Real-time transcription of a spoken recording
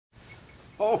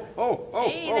Ho, ho, ho,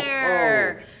 Hey ho,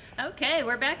 there. ho. Okay,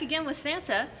 we're back again with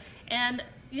Santa. And,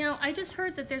 you know, I just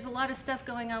heard that there's a lot of stuff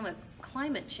going on with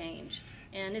climate change.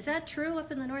 And is that true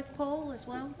up in the North Pole as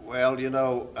well? Well, you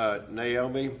know,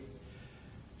 Naomi,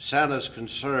 Santa's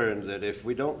concerned that if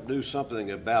we don't do something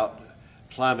about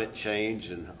climate change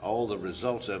and all the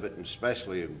results of it, and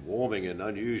especially in warming in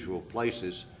unusual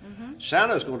places,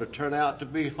 Santa's going to turn out to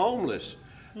be homeless.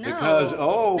 No. Because,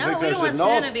 No, we because don't the want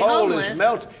Santa to North be Pole homeless. is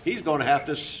melting. He's going to have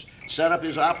to set up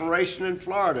his operation in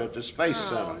Florida at the Space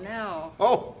Center. Oh, no.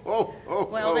 Oh, oh, oh,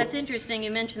 Well, oh. that's interesting you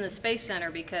mentioned the Space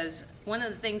Center, because one of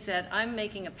the things that I'm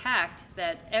making a pact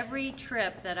that every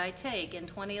trip that I take in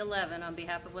 2011 on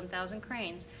behalf of 1,000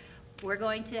 Cranes, we're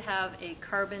going to have a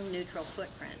carbon neutral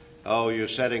footprint. Oh, you're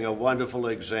setting a wonderful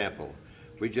example.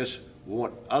 We just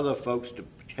want other folks to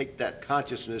take that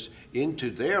consciousness into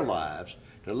their lives,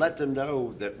 to let them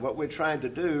know that what we're trying to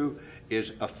do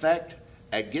is affect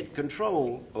and get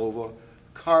control over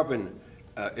carbon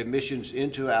emissions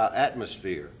into our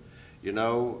atmosphere. You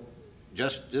know,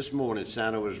 just this morning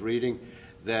Santa was reading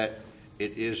that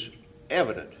it is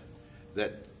evident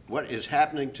that what is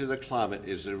happening to the climate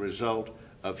is the result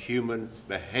of human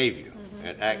behavior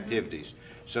and activities.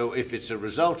 So if it's a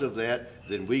result of that,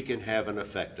 then we can have an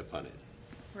effect upon it.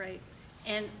 Right.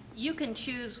 And you can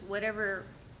choose whatever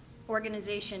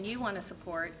organization you want to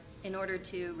support in order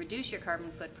to reduce your carbon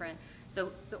footprint. The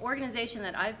organization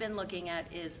that I've been looking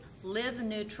at is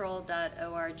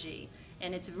liveneutral.org.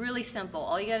 And it's really simple.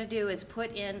 All you got to do is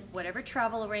put in whatever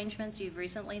travel arrangements you've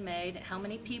recently made, how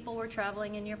many people were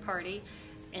traveling in your party,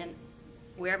 and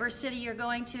wherever city you're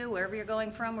going to, wherever you're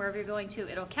going from, wherever you're going to,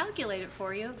 it'll calculate it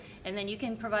for you, and then you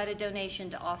can provide a donation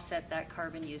to offset that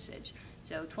carbon usage.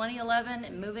 So 2011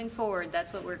 and moving forward,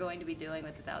 that's what we're going to be doing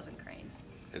with 1,000 Cranes.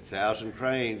 1,000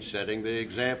 Cranes setting the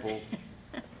example.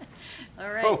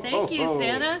 All right, thank you,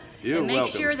 Santa. You're and make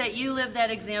welcome. sure that you live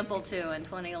that example too in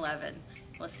 2011.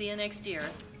 We'll see you next year.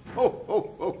 Ho,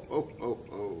 ho, ho.